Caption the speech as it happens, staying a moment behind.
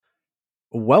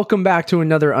Welcome back to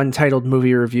another Untitled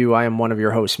Movie Review. I am one of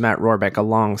your hosts, Matt Rohrbeck.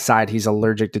 Alongside, he's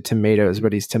allergic to tomatoes,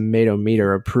 but he's tomato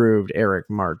meter approved, Eric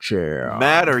Marcher.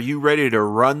 Matt, are you ready to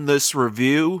run this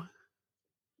review?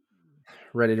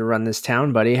 Ready to run this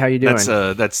town, buddy? How you doing?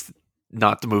 That's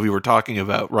not the movie we're talking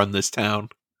about, Run This Town.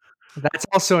 That's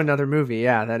also another movie.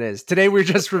 Yeah, that is. Today we're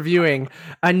just reviewing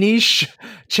Anish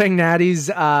Chengnadi's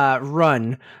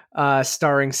Run,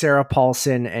 starring Sarah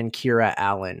Paulson and Kira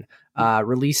Allen.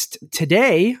 Released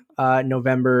today,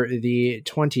 November the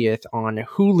 20th on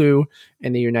Hulu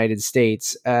in the United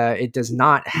States. It does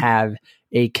not have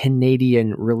a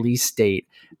Canadian release date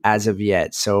as of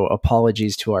yet, so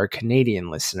apologies to our Canadian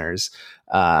listeners.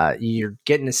 You're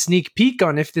getting a sneak peek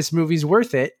on if this movie's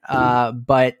worth it,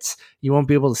 but you won't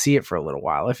be able to see it for a little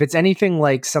while. If it's anything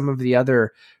like some of the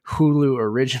other Hulu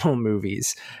original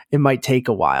movies, it might take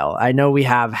a while. I know we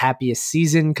have Happiest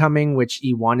Season coming, which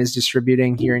E1 is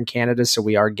distributing here in Canada, so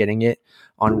we are getting it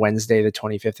on Wednesday, the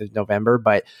 25th of November,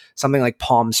 but something like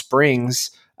Palm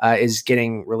Springs is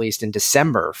getting released in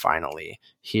December finally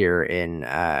here in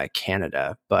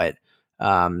Canada. But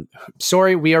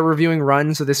sorry, we are reviewing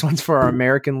Run, so this one's for our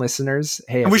American listeners.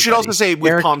 Hey, and we should everybody. also say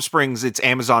with Eric, Palm Springs, it's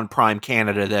Amazon Prime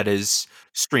Canada that is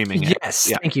streaming it. Yes,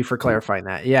 yeah. Thank you for clarifying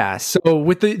that. Yeah, so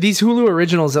with these Hulu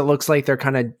originals, it looks like they're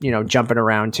kind of jumping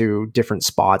around to different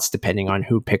spots depending on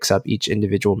who picks up each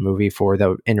individual movie for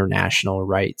the international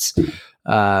rights.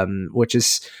 Which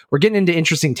is, we're getting into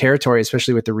interesting territory,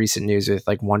 especially with the recent news with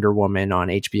like Wonder Woman on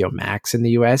HBO Max in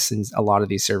the US, and a lot of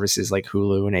these services like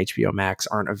Hulu and HBO Max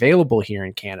aren't available here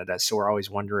in Canada. So we're always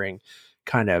wondering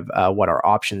kind of what our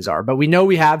options are, but we know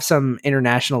we have some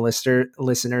international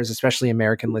listeners, especially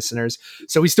American listeners.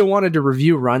 So we still wanted to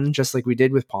review Run just like we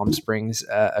did with Palm Springs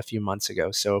a few months ago.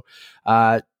 So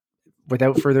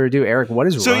without further ado, Eric, what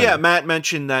is Run? So yeah, Matt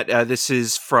mentioned that this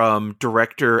is from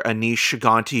director Anish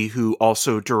Chaganty, who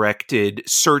also directed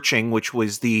Searching, which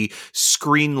was the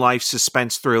screen life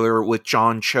suspense thriller with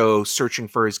John Cho searching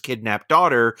for his kidnapped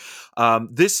daughter.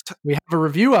 We have a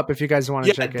review up if you guys want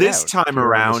to check it out. This time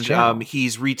around,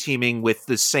 he's reteaming with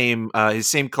the his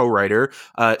same co-writer,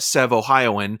 Sev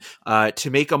Ohioan, to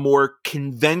make a more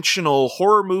conventional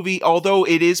horror movie, although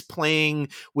it is playing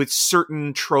with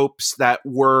certain tropes that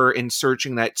were in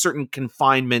Searching, that certain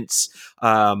confinements,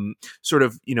 sort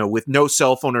of, with no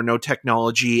cell phone or no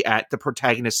technology at the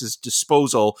protagonist's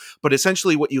disposal. But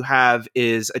essentially what you have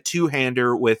is a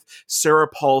two-hander with Sarah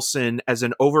Paulson as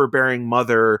an overbearing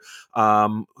mother,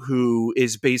 who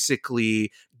is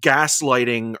basically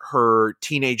gaslighting her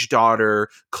teenage daughter,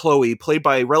 Chloe, played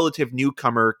by a relative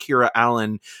newcomer, Kira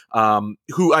Allen,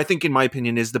 who I think, in my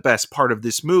opinion, is the best part of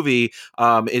this movie,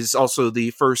 is also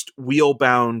the first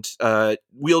wheelchair-bound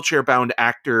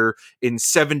actor in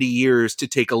 70 years to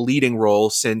take a leading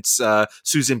role since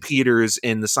Susan Peters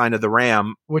in The Sign of the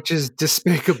Ram. Which is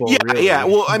despicable. Yeah, really, yeah.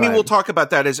 Well, I mean, we'll talk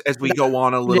about that as we go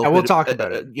on a little bit. Yeah, we'll talk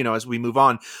about it. As we move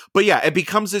on. But yeah, it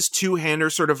becomes this two-hander,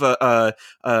 sort of a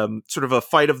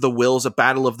fight of the wills, a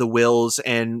battle of the wills,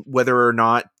 and whether or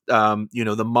not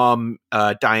the mom,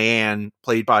 Diane,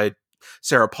 played by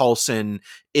Sarah Paulson,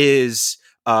 is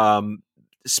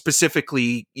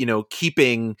specifically,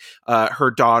 keeping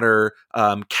her daughter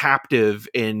captive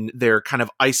in their kind of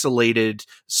isolated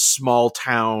small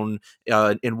town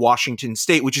in Washington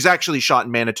State, which is actually shot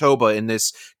in Manitoba, in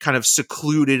this kind of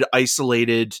secluded,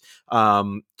 isolated,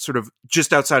 sort of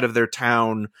just outside of their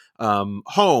town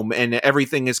home. And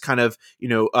everything is kind of,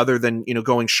 other than,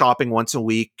 going shopping once a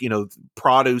week,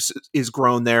 produce is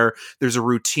grown there. There's a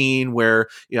routine where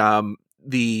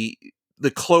the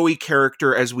Chloe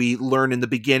character, as we learn in the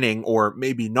beginning, or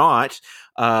maybe not,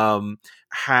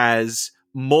 has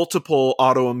multiple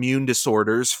autoimmune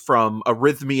disorders, from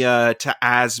arrhythmia to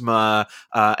asthma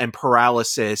and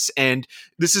paralysis. And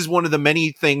this is one of the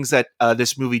many things that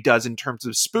this movie does in terms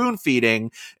of spoon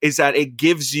feeding, is that it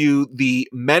gives you the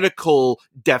medical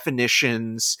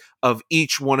definitions of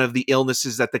each one of the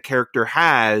illnesses that the character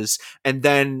has. And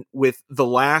then with the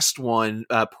last one,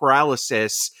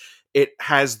 paralysis, it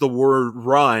has the word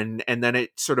run, and then it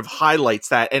sort of highlights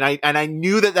that. And I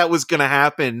knew that was going to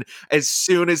happen as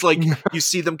soon as you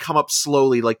see them come up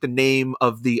slowly, like the name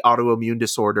of the autoimmune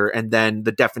disorder, and then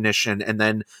the definition, and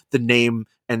then the name,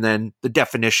 and then the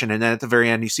definition. And then at the very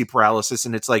end, you see paralysis,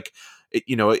 and it's like,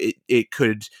 it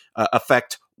could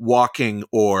affect walking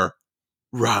or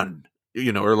run.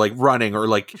 Or like running, or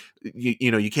like,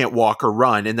 you can't walk or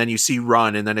run. And then you see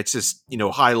run, and then it's just,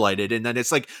 highlighted. And then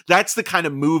it's like, that's the kind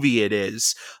of movie it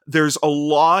is. There's a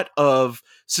lot of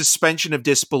suspension of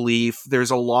disbelief. There's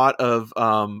a lot of,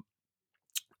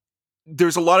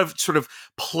 there's a lot of sort of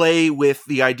play with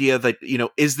the idea that,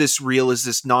 is this real? Is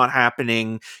this not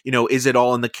happening? Is it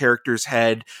all in the character's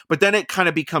head? But then it kind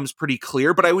of becomes pretty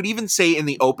clear. But I would even say in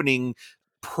the opening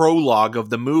prologue of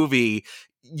the movie,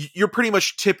 you're pretty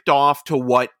much tipped off to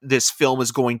what this film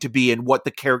is going to be and what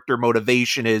the character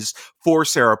motivation is for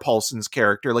Sarah Paulson's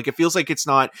character. Like, it feels like it's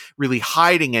not really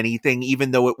hiding anything,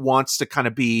 even though it wants to kind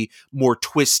of be more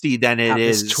twisty than it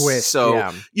is. Twist, so,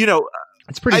 yeah.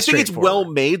 It's pretty I think it's well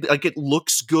made. Like, it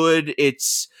looks good.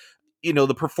 It's,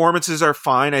 the performances are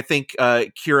fine. I think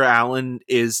Kira Allen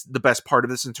is the best part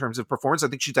of this in terms of performance. I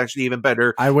think she's actually even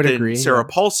better than agree, Sarah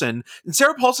Paulson. And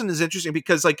Sarah Paulson is interesting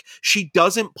because, like, she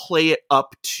doesn't play it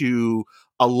up to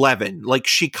 11. Like,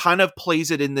 she kind of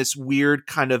plays it in this weird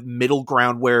kind of middle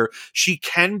ground where she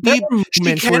can be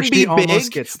big,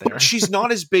 but she's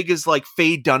not as big as like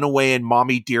Faye Dunaway and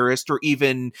Mommy Dearest, or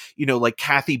even, like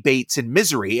Kathy Bates in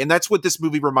Misery. And that's what this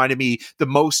movie reminded me the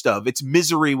most of. It's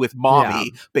Misery with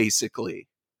Mommy, basically.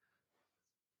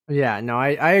 Yeah, no,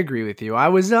 I agree with you. I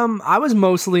was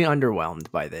mostly underwhelmed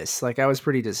by this. Like, I was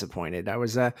pretty disappointed.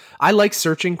 I like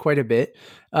Searching quite a bit.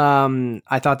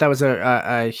 I thought that was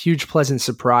a huge pleasant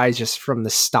surprise just from the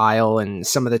style and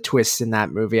some of the twists in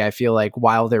that movie. I feel like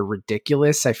while they're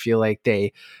ridiculous, I feel like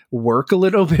they work a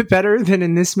little bit better than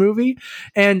in this movie.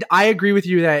 And I agree with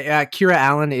you that Kira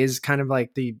Allen is kind of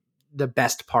like the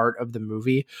best part of the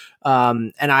movie.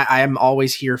 And I am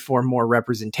always here for more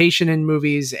representation in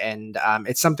movies. And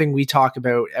it's something we talk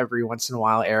about every once in a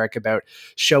while, Eric, about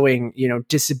showing,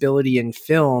 disability in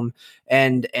film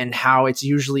and how it's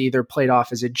usually either played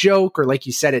off as a joke, or like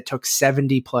you said, it took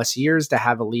 70 plus years to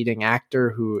have a leading actor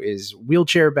who is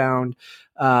wheelchair bound.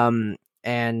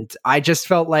 And I just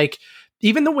felt like,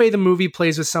 even the way the movie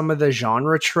plays with some of the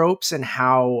genre tropes and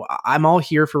how I'm all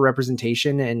here for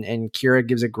representation, and Kira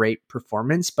gives a great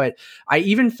performance, but I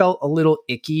even felt a little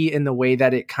icky in the way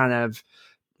that it kind of,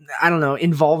 I don't know,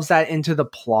 involves that into the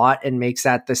plot and makes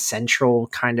that the central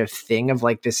kind of thing of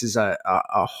like, this is a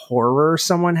horror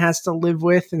someone has to live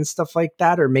with and stuff like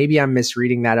that. Or maybe I'm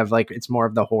misreading that of like, it's more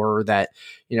of the horror that,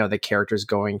 the character's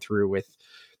going through with,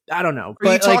 I don't know.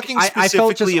 Are you talking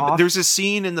specifically about, there's a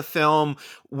scene in the film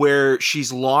where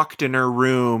she's locked in her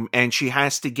room and she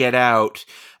has to get out,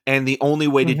 and the only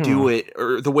way to do it,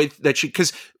 or the way that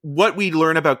because what we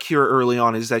learn about Kira early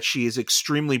on is that she is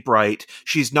extremely bright.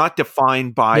 She's not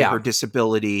defined by her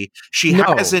disability. She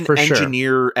has an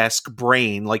engineer-esque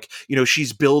brain. Like,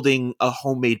 she's building a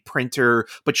homemade printer,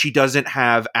 but she doesn't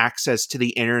have access to the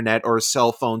internet or a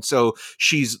cell phone. So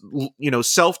she's,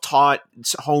 self-taught,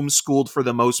 homeschooled for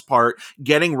the most part,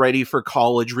 getting ready for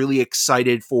college, really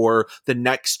excited for the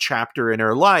next chapter in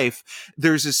her life.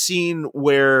 There's a scene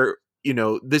where,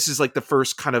 this is like the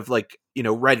first kind of like,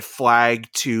 red flag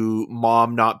to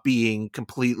mom not being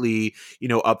completely,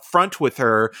 upfront with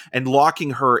her and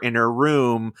locking her in her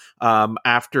room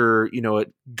after,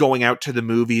 going out to the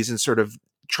movies and sort of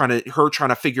trying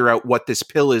to figure out what this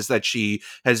pill is that she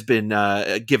has been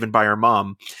given by her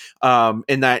mom,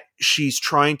 and that she's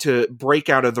trying to break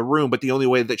out of the room, but the only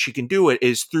way that she can do it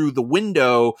is through the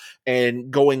window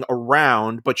and going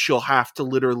around, but she'll have to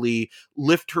literally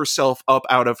lift herself up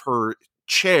out of her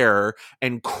chair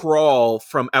and crawl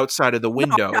from outside of the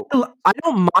window. No, I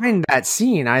don't mind that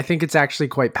scene. I think it's actually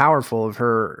quite powerful of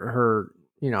her,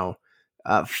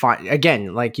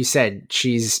 again, like you said,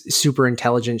 she's super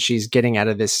intelligent. She's getting out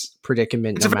of this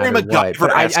predicament. It's a very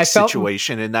MacGyver-esque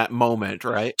situation in that moment,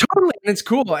 right? Totally, and it's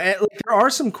cool. Like, there are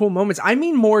some cool moments. I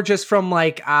mean, more just from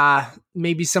like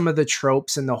maybe some of the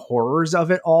tropes and the horrors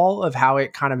of it all, of how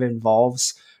it kind of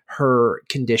involves her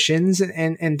conditions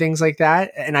and things like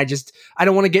that. And I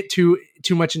don't want to get too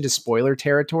much into spoiler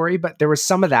territory, but there was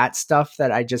some of that stuff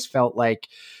that I just felt like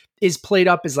is played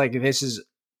up as like, this is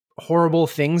horrible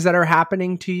things that are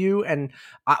happening to you. And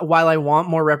while I want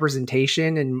more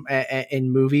representation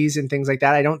in movies and things like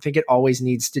that, I don't think it always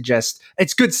needs to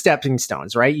it's good stepping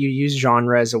stones, right? You use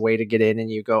genre as a way to get in, and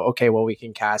you go, okay, well, we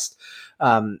can cast,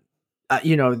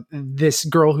 this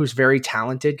girl who's very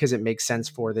talented because it makes sense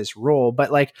for this role. But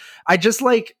like, I just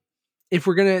like, if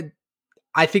we're going to,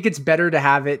 I think it's better to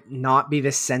have it not be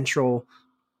the central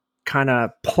kind of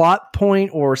plot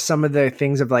point, or some of the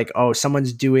things of like, oh,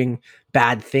 someone's doing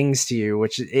bad things to you,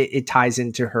 which it ties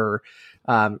into her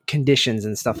conditions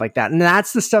and stuff like that. And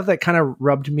that's the stuff that kind of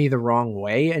rubbed me the wrong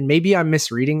way. And maybe I'm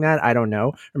misreading that. I don't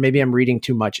know. Or maybe I'm reading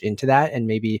too much into that. And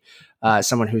maybe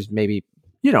someone who's maybe,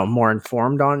 more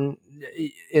informed on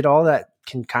it all, that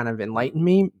can kind of enlighten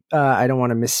me. I don't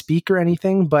want to misspeak or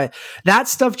anything, but that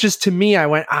stuff just to me, I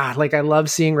went, like I love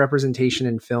seeing representation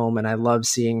in film, and I love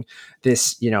seeing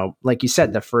this, like you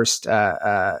said, the first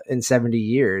in 70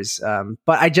 years.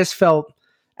 But I just felt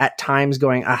at times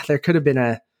going, there could have been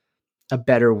a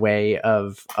better way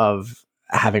of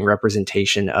having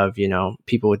representation of,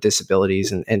 people with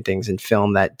disabilities and things in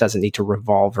film that doesn't need to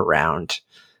revolve around.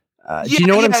 Do you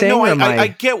know what I'm saying? No, I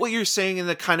get what you're saying, and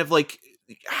the kind of like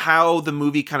how the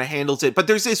movie kind of handles it, but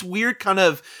there's this weird kind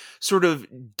of sort of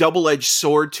double-edged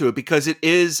sword to it, because it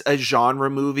is a genre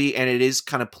movie and it is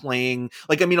kind of playing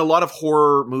like, I mean, a lot of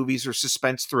horror movies or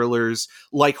suspense thrillers,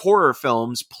 like horror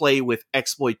films, play with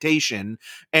exploitation,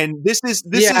 and this is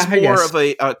more of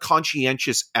a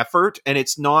conscientious effort, and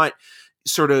it's not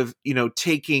sort of,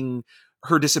 taking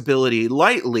her disability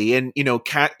lightly. And,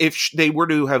 if they were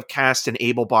to have cast an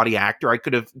able-bodied actor, I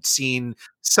could have seen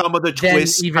some of the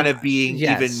twists kind of being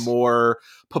even more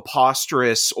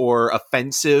preposterous or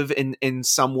offensive in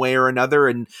some way or another,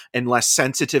 and less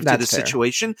sensitive to the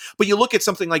situation. But you look at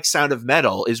something like Sound of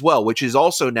Metal as well, which is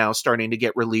also now starting to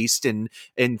get released in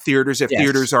theaters, if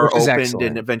theaters are opened,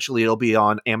 and eventually it'll be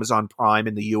on Amazon Prime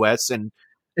in the US, and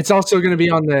it's also going to be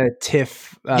on the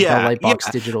TIFF, the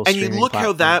Lightbox digital streaming. And you look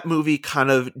platform. how that movie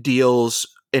kind of deals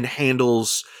and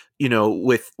handles,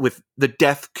 with the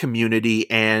deaf community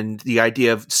and the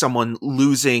idea of someone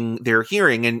losing their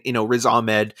hearing. And, Riz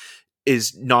Ahmed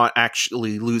is not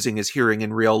actually losing his hearing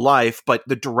in real life, but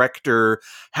the director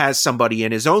has somebody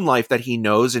in his own life that he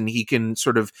knows, and he can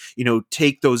sort of,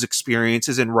 take those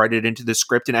experiences and write it into the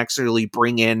script, and actually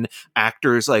bring in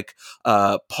actors like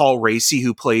Paul Raci,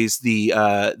 who plays the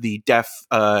deaf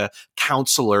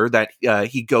counselor that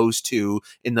he goes to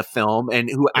in the film,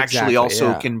 and who actually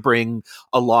also can bring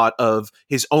a lot of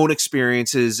his own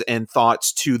experiences and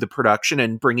thoughts to the production,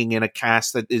 and bringing in a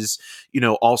cast that is,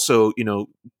 also,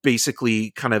 basically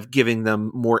kind of giving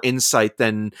them more insight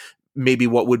than maybe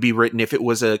what would be written if it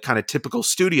was a kind of typical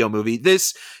studio movie.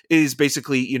 This is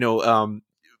basically,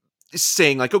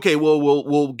 saying like, okay, well,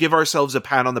 we'll give ourselves a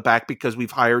pat on the back because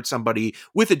we've hired somebody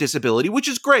with a disability, which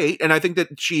is great, and I think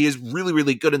that she is really,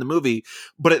 really good in the movie.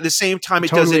 But at the same time,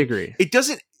 it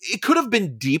could have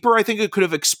been deeper. I think it could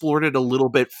have explored it a little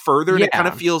bit further, and it kind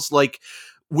of feels like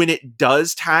when it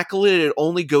does tackle it, it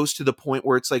only goes to the point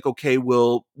where it's like, okay,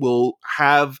 we'll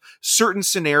have certain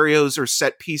scenarios or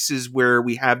set pieces where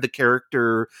we have the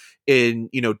character in,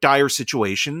 dire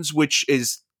situations, which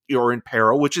is, or in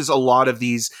peril, which is a lot of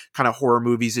these kind of horror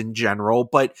movies in general.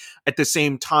 But at the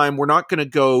same time, we're not going to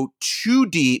go too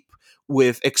deep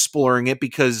with exploring it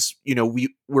because,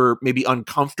 we're maybe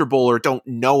uncomfortable or don't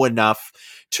know enough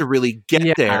to really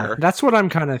get there. That's what I'm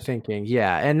kind of thinking.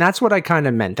 Yeah. And that's what I kind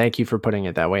of meant. Thank you for putting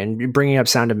it that way. And bringing up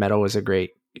Sound of Metal was a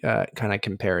great kind of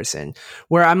comparison,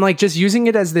 where I'm like just using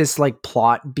it as this like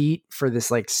plot beat for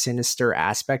this like sinister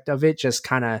aspect of it, just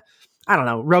kind of, I don't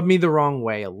know, rubbed me the wrong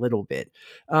way a little bit.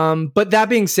 But that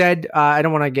being said, I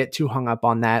don't want to get too hung up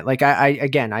on that. Like I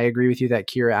agree with you that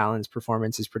Kira Allen's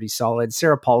performance is pretty solid.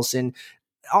 Sarah Paulson,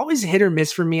 always hit or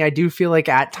miss for me. I do feel like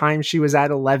at times she was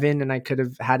at 11 and I could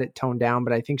have had it toned down,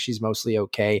 but I think she's mostly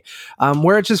okay.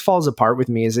 Where it just falls apart with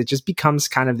me is it just becomes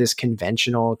kind of this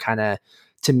conventional kind of,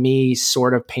 to me,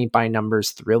 sort of paint by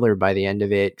numbers thriller by the end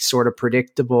of it, sort of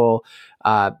predictable,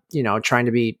 trying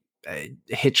to be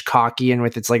Hitchcockian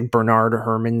with its like Bernard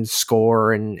Herrmann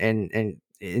score and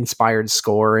inspired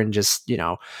score. And just,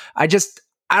 I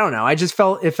don't know.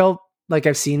 It felt like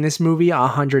I've seen this movie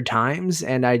 100 times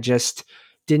and I just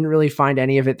didn't really find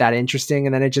any of it that interesting.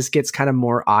 And then it just gets kind of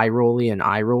more eye rolly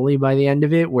by the end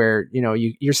of it, where,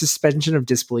 your suspension of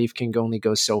disbelief can only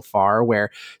go so far, where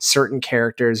certain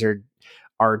characters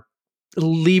are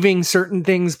leaving certain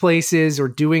things places or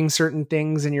doing certain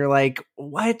things. And you're like,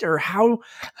 what, or how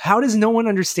does no one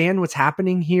understand what's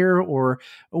happening here? Or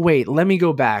wait, let me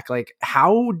go back. Like,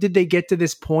 how did they get to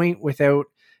this point without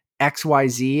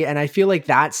XYZ? And I feel like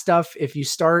that stuff, if you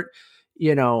start,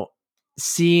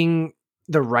 seeing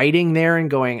the writing there and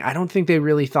going, I don't think they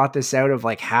really thought this out of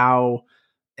like how,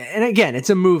 and again, it's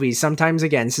a movie. Sometimes,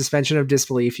 again, suspension of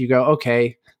disbelief, you go,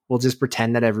 okay, we'll just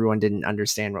pretend that everyone didn't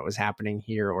understand what was happening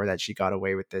here, or that she got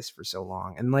away with this for so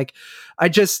long. And like, I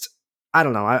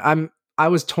don't know. I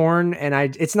was torn,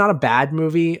 and it's not a bad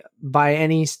movie by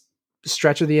any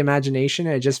stretch of the imagination.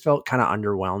 I just felt kind of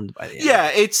underwhelmed by the end. Yeah,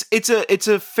 it's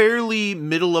a fairly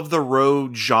middle of the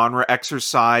road genre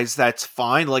exercise that's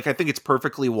fine. Like, I think it's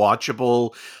perfectly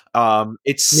watchable.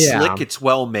 It's Yeah. slick, it's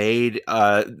well made.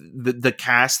 The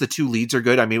cast, the two leads are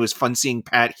good. I mean, it was fun seeing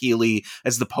Pat Healy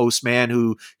as the postman,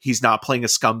 who he's not playing a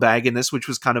scumbag in this, which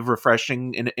was kind of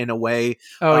refreshing in a way.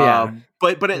 Oh yeah.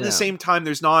 But at the Yeah. same time,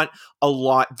 there's not a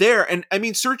lot there. And I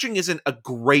mean, Searching isn't a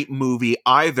great movie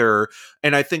either.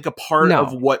 And I think a part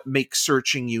of No. what makes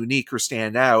Searching unique or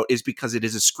stand out is because it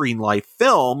is a screen life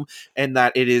film, and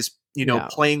that it is, Yeah.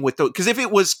 playing with the, because if it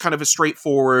was kind of a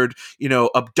straightforward,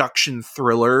 abduction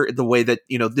thriller, the way that,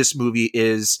 this movie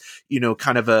is,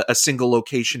 kind of a single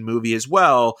location movie as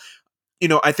well,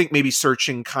 I think maybe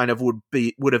Searching kind of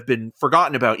would have been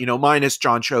forgotten about, minus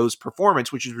John Cho's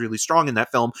performance, which is really strong in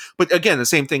that film. But again, the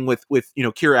same thing with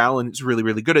Keira Allen is really,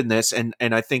 really good in this. And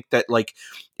I think that, like,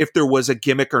 if there was a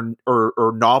gimmick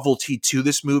or novelty to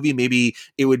this movie, maybe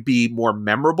it would be more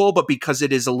memorable, but because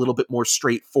it is a little bit more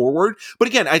straightforward. But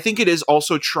again, I think it is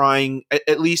also trying,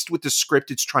 at least with the script,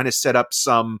 it's trying to set up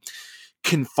some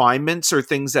confinements or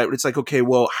things that it's like, okay,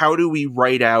 well, how do we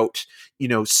write out,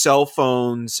 cell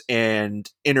phones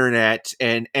and internet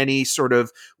and any sort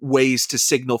of ways to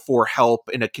signal for help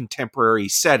in a contemporary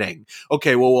setting?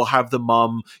 Okay, well, we'll have the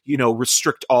mom,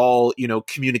 restrict all,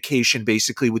 communication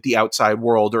basically with the outside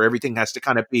world, or everything has to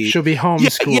kind of be, She'll be yeah,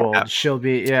 homeschooled. yeah. She'll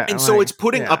be And so it's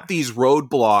putting yeah. up these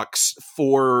roadblocks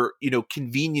for,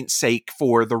 convenience sake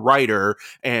for the writer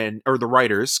or the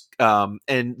writers.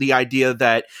 And the idea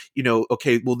that,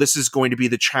 okay, well, this is going to be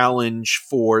the challenge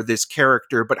for this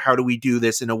character, but how do we do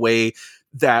this in a way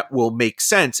that will make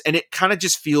sense? And it kind of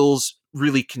just feels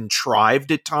really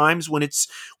contrived at times when it's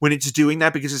doing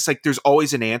that, because it's like there's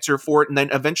always an answer for it. And then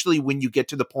eventually when you get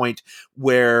to the point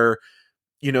where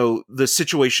the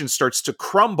situation starts to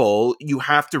crumble, you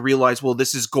have to realize, well,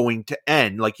 this is going to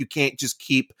end. Like, you can't just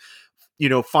keep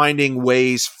finding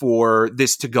ways for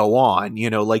this to go on,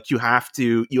 like you have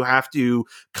to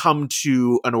come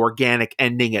to an organic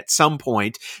ending at some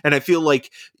point. And I feel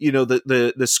like,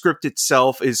 the script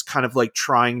itself is kind of like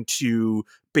trying to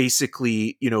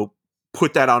basically,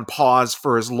 put that on pause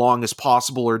for as long as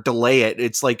possible or delay it.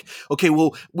 It's like, okay,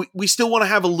 well, we still want to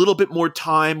have a little bit more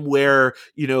time where,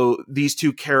 these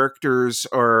two characters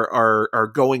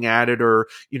are going at it, or,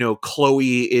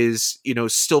 Chloe is,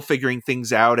 still figuring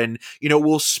things out, and,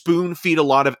 we'll spoon feed a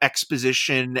lot of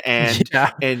exposition and,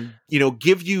 Yeah.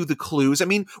 give you the clues. I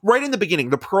mean, right in the beginning,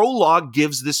 the prologue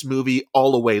gives this movie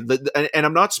all away. And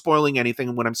I'm not spoiling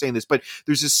anything when I'm saying this, but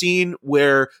there's a scene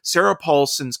where Sarah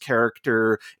Paulson's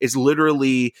character is literally,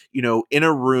 in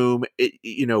a room,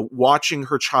 watching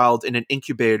her child in an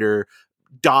incubator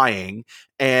dying,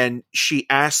 and she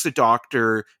asks the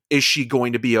doctor, is she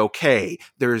going to be okay?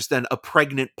 There's then a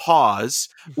pregnant pause,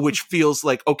 which feels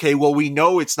like, okay, well, we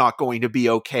know it's not going to be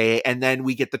okay. And then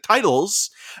we get the titles,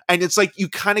 and it's like, you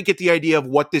kind of get the idea of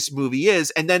what this movie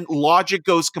is. And then logic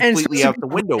goes completely out the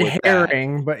window with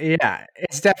that. But yeah,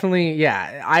 it's definitely,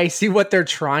 yeah, I see what they're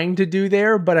trying to do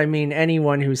there. But I mean,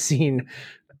 anyone who's seen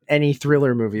any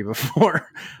thriller movie before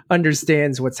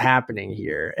understands what's happening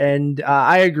here. And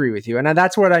I agree with you. And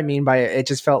that's what I mean by it. It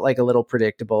just felt like a little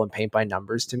predictable and paint by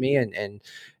numbers to me.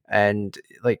 And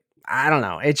like, I don't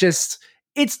know.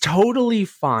 It's totally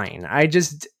fine.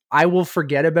 I will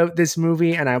forget about this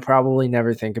movie and I'll probably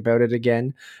never think about it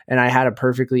again. And I had a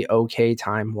perfectly okay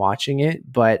time watching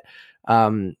it, but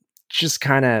just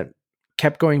kind of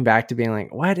kept going back to being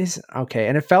like, what is okay?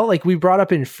 And it felt like we brought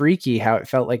up in Freaky how it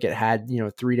felt like it had,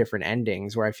 3 different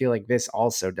endings, where I feel like this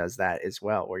also does that as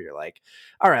well, where you're like,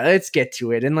 all right, let's get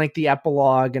to it. And like the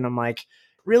epilogue, and I'm like,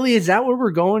 really, is that where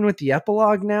we're going with the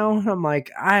epilogue now? And I'm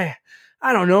like, I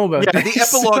don't know about yeah, this. the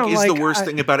epilogue is like, the worst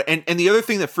thing about it. And the other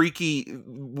thing that Freaky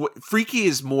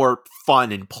is more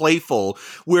fun and playful,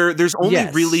 where there's only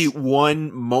really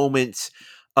one moment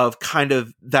of kind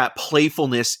of that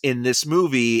playfulness in this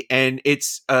movie, and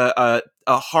it's a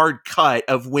hard cut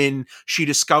of when she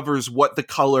discovers what the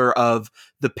color of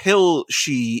the pill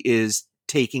she is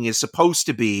taking is supposed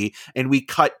to be, and we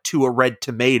cut to a red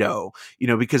tomato,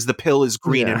 because the pill is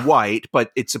green and white,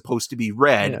 but it's supposed to be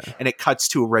red, and it cuts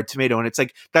to a red tomato. And it's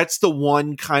like, that's the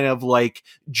one kind of like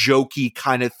jokey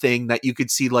kind of thing that you could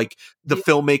see, like the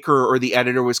filmmaker or the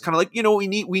editor was kind of like, we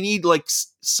need like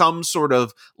some sort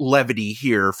of levity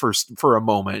here for a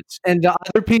moment. And the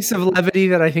other piece of levity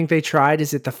that I think they tried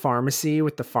is at the pharmacy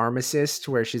with the pharmacist,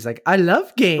 where she's like, I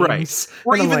love games. Right.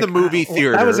 Or and even like, the movie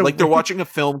theater, like they're watching a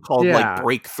film called like Yeah.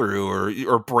 Breakthrough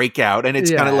or Breakout, and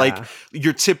it's kind of like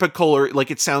your typical, or like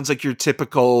it sounds like your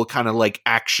typical kind of like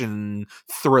action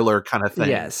thriller kind of thing.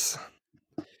 Yes.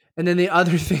 And then the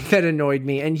other thing that annoyed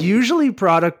me, and usually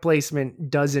product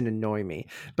placement doesn't annoy me,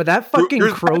 but that fucking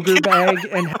Kroger bag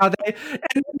and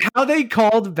how they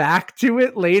called back to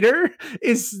it later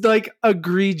is like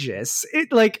egregious.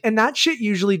 It like, and that shit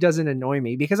usually doesn't annoy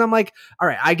me because I'm like, all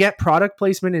right, I get product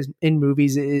placement is in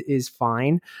movies is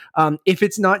fine. If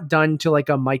it's not done to like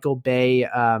a Michael Bay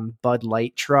Bud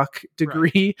Light truck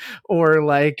degree, right, or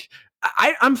like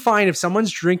I'm fine if someone's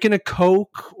drinking a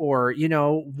Coke or, you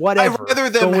know, whatever. I'd rather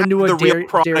them have the real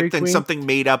product than something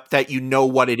made up that you know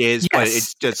what it is, yes, but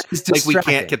it's just like we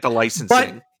can't get the licensing.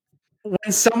 But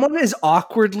when someone is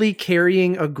awkwardly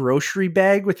carrying a grocery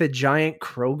bag with a giant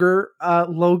Kroger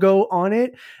logo on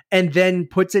it and then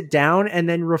puts it down and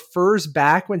then refers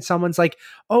back when someone's like,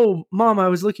 oh, mom, I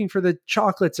was looking for the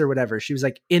chocolates or whatever. She was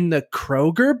like, in the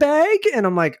Kroger bag? And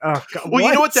I'm like, oh, God, well,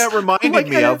 you know what that reminded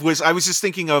me of was I was just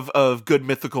thinking of Good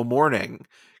Mythical Morning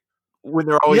when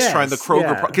they're always trying the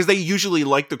Kroger because they usually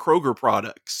like the Kroger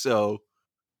products. So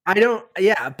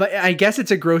but I guess it's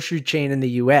a grocery chain in the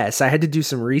US. I had to do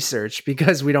some research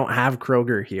because we don't have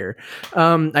Kroger here.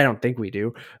 I don't think we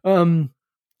do.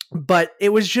 But it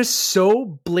was just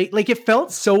so blatant. Like it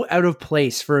felt so out of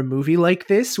place for a movie like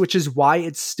this, which is why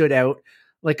it stood out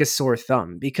like a sore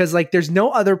thumb because like there's no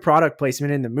other product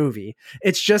placement in the movie.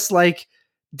 It's just like,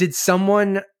 did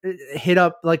someone hit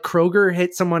up like Kroger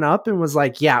hit someone up and was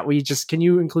like, yeah, can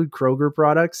you include Kroger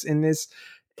products in this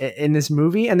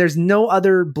movie? And there's no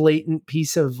other blatant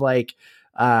piece of like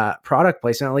product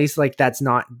placement, at least like that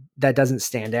doesn't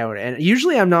stand out. And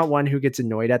usually I'm not one who gets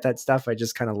annoyed at that stuff. I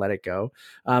just kind of let it go.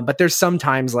 But there's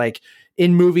sometimes like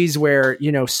in movies where,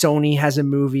 you know, Sony has a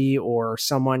movie or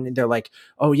someone, they're like,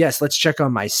 oh yes, let's check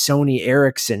on my Sony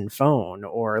Ericsson phone,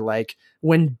 or like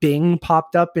when Bing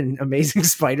popped up in Amazing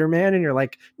Spider-Man and you're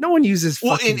like, no one uses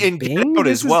fucking in Bing. Get Out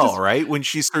as well, right? When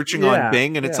she's searching on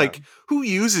Bing and it's like, who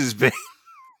uses Bing?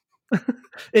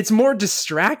 It's more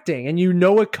distracting, and you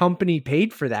know a company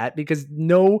paid for that because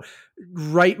no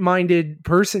right-minded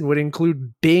person would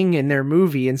include Bing in their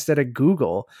movie instead of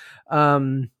Google.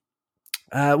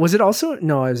 Was it also?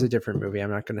 No, it was a different movie. I'm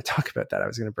not going to talk about that. I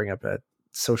was going to bring up a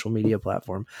social media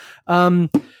platform.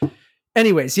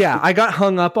 Anyways, yeah, I got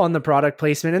hung up on the product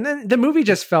placement, and then the movie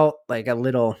just felt like a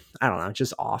little, I don't know,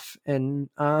 just off. And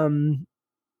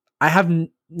I have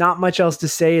not much else to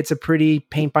say. It's a pretty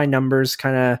paint by numbers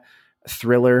kind of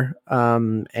thriller,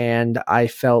 and I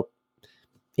felt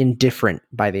indifferent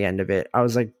by the end of it. I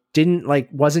was like,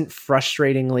 wasn't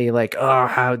frustratingly like,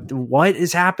 oh, what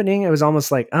is happening? It was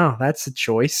almost like, oh, that's a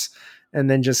choice, and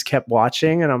then just kept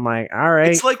watching, and I'm like, all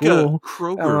right, it's like cool. A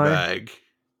Kroger bag.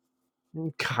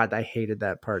 God, I hated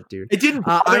that part, dude. It didn't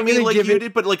bother me like you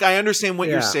did, but like I understand what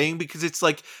you're saying because it's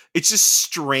like it's just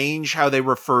strange how they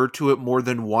refer to it more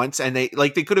than once, and they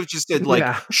could have just said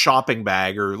like shopping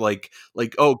bag or like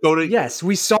oh, go to. Yes,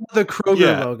 we saw the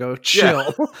Kroger logo.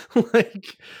 Chill.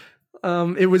 Like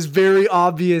it was very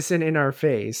obvious and in our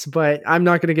face, but I'm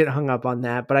not going to get hung up on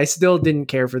that. But I still didn't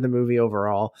care for the movie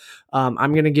overall.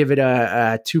 I'm going to give it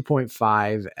a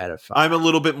 2.5 out of 5. I'm a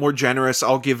little bit more generous.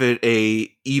 I'll give it a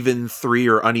even 3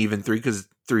 or uneven 3 because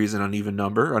 3 is an uneven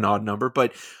number, an odd number.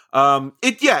 But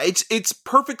it's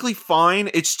perfectly fine.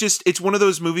 It's one of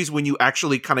those movies when you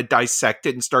actually kind of dissect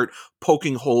it and start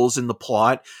poking holes in the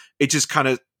plot, it just kind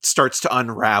of starts to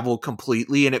unravel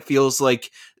completely, and it feels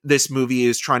like this movie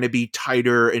is trying to be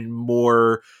tighter and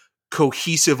more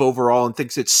cohesive overall and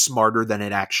thinks it's smarter than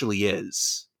it actually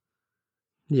is.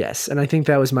 Yes, and I think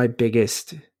that was my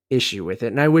biggest issue with it,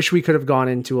 and I wish we could have gone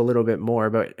into a little bit more,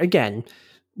 but again,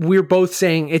 we're both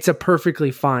saying it's a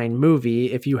perfectly fine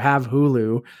movie. If you have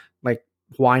Hulu, like,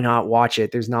 why not watch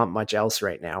it? There's not much else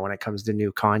right now when it comes to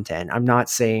new content. I'm not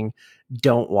saying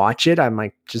don't watch it. I'm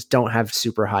like, just don't have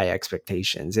super high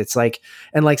expectations. It's like,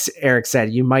 and like Eric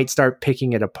said, you might start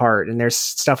picking it apart. And there's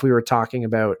stuff we were talking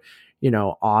about, you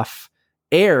know, off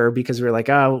air because we're like,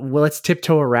 oh, well, let's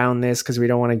tiptoe around this because we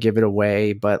don't want to give it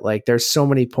away. But like, there's so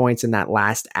many points in that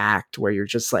last act where you're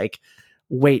just like,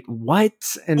 wait,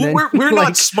 what? And then we're like,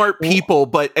 not smart people,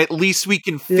 but at least we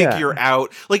can figure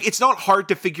out, like, it's not hard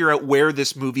to figure out where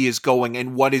this movie is going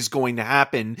and what is going to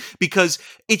happen because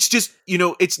it's just, you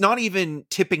know, it's not even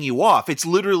tipping you off. It's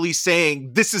literally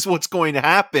saying this is what's going to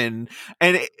happen.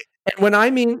 And when I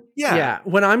mean,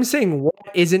 when I'm saying what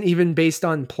isn't even based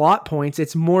on plot points,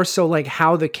 it's more so like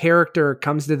how the character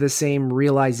comes to the same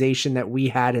realization that we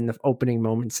had in the opening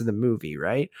moments of the movie,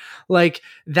 right? Like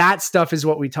that stuff is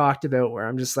what we talked about where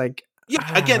I'm just like,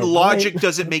 again, logic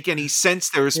doesn't make any sense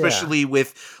there, especially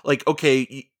with like,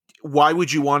 okay, why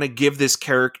would you want to give this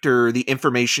character the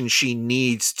information she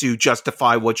needs to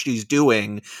justify what she's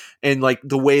doing? And like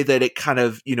the way that it kind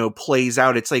of, you know, plays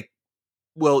out, it's like,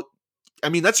 well, I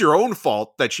mean, that's your own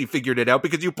fault that she figured it out,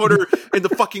 because you put her in the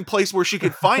fucking place where she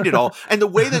could find it all. And the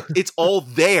way that it's all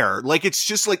there, like, it's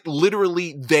just like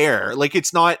literally there. Like,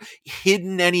 it's not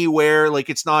hidden anywhere. Like,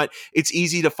 it's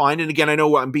easy to find. And again, I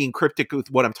know I'm being cryptic with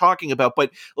what I'm talking about,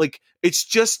 but like,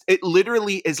 it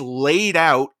literally is laid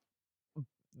out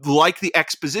like the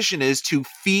exposition is, to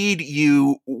feed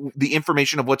you the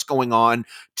information of what's going on,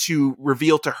 to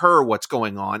reveal to her what's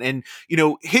going on. And,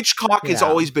 Hitchcock has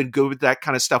always been good with that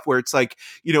kind of stuff, where it's like,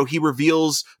 he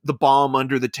reveals the bomb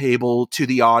under the table to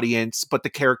the audience, but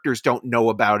the characters don't know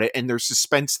about it, and there's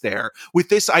suspense there. With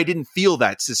this, I didn't feel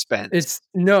that suspense. It's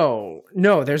no,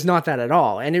 there's not that at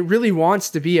all. And it really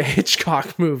wants to be a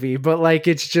Hitchcock movie, but like,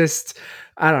 it's just,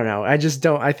 I don't know. I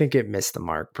think it missed the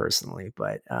mark personally.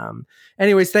 But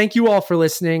anyways, thank you all for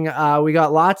listening. We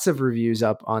got lots of reviews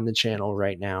up on the channel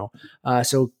right now.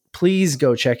 So please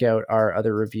go check out our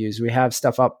other reviews. We have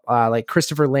stuff up like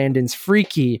Christopher Landon's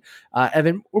Freaky,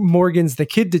 Evan Morgan's The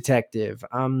Kid Detective.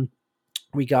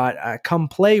 We got Come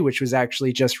Play, which was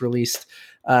actually just released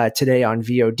today on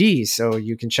VOD. So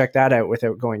you can check that out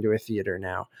without going to a theater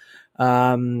now.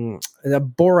 The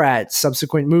Borat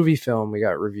subsequent movie film we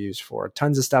got reviews for,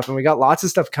 tons of stuff, and we got lots of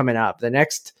stuff coming up. The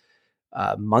next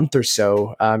month or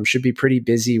so should be pretty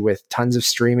busy with tons of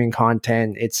streaming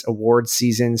content. It's award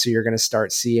season, so you're going to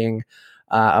start seeing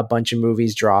a bunch of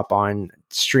movies drop on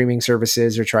streaming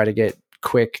services or try to get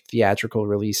quick theatrical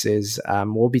releases.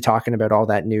 We'll be talking about all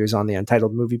that news on the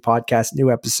Untitled Movie Podcast.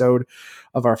 New episode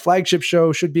of our flagship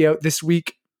show should be out this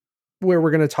week, where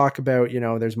we're going to talk about,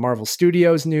 there's Marvel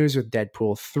Studios news with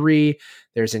Deadpool 3.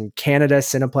 There's in Canada,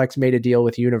 Cineplex made a deal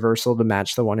with Universal to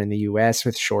match the one in the US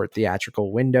with short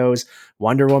theatrical windows.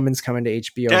 Wonder Woman's coming to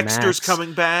HBO Dexter's Max.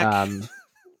 coming back.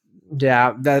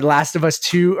 The Last of Us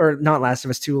 2, or not Last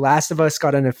of Us 2, Last of Us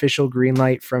got an official green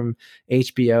light from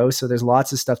HBO. So there's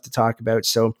lots of stuff to talk about.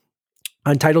 So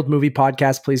Untitled Movie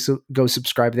Podcast, please go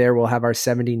subscribe there. We'll have our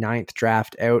 79th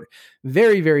draft out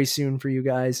very, very soon for you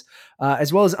guys,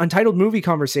 as well as Untitled Movie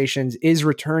Conversations is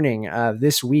returning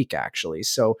this week, actually.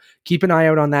 So keep an eye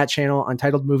out on that channel,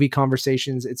 Untitled Movie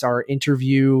Conversations. It's our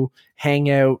interview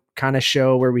hangout kind of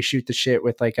show where we shoot the shit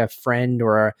with like a friend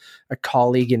or a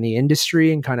colleague in the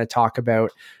industry and kind of talk about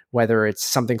whether it's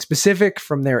something specific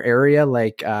from their area,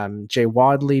 like Jay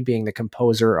Wadley being the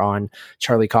composer on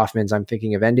Charlie Kaufman's I'm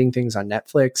Thinking of Ending Things on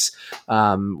Netflix,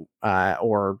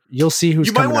 or you'll see who's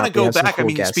coming up. You might want to go back. Cool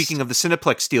guests. Speaking of the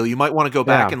Cineplex deal, you might want to go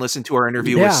back and listen to our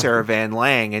interview with Sarah Van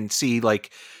Lang and see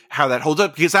like how that holds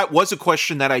up, because that was a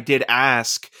question that I did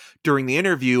ask during the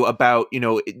interview about,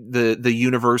 the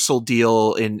Universal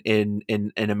deal in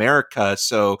America.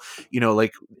 So,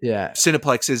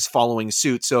 Cineplex is following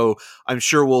suit. So I'm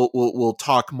sure we'll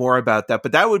talk more about that,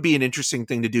 but that would be an interesting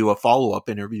thing to do a follow-up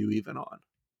interview even on.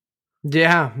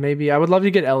 Yeah, maybe. I would love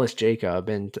to get Ellis Jacob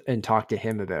and talk to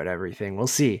him about everything. We'll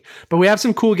see. But we have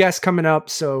some cool guests coming up,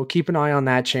 so keep an eye on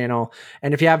that channel.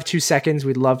 And if you have 2 seconds,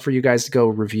 we'd love for you guys to go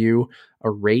review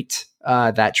or rate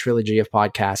that trilogy of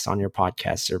podcasts on your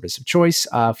podcast service of choice.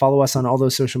 Follow us on all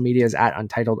those social medias at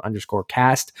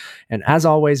Untitled_cast. And as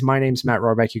always, my name's Matt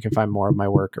Rohrbeck. You can find more of my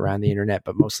work around the internet,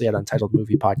 but mostly at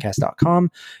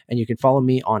UntitledMoviePodcast.com. And you can follow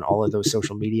me on all of those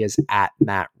social medias at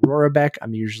Matt Rohrbeck.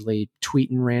 I'm usually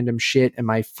tweeting random shit.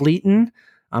 Am I fleeting?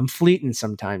 I'm fleeting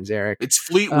sometimes, Eric. It's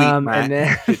Fleet Week, Matt. And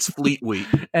then, it's Fleet Week.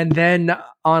 And then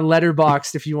on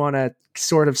Letterboxd, if you want to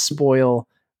sort of spoil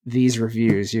these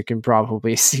reviews, you can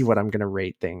probably see what I'm going to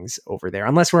rate things over there,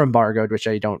 unless we're embargoed, which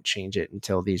I don't change it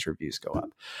until these reviews go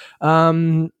up.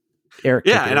 Eric.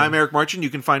 Yeah, and I'm Eric Marchand. You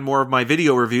can find more of my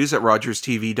video reviews at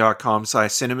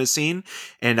rogerstv.com/cinemascene.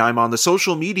 And I'm on the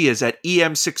social medias at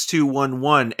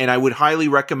EM6211. And I would highly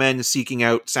recommend seeking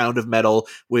out Sound of Metal,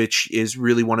 which is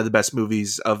really one of the best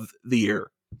movies of the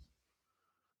year.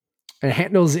 It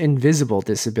handles invisible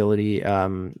disability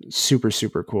super,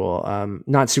 super cool.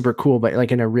 Not super cool, but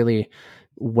like in a really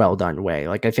well done way.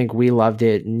 Like, I think we loved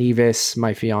it. Nevis,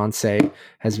 my fiance,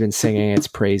 has been singing its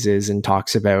praises and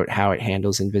talks about how it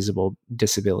handles invisible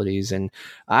disabilities. And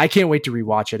I can't wait to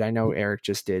rewatch it. I know Eric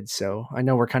just did. So I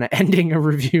know we're kind of ending a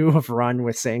review of Run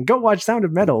with saying, go watch Sound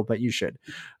of Metal, but you should.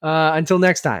 Until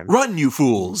next time. Run, you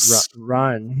fools.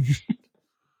 Run.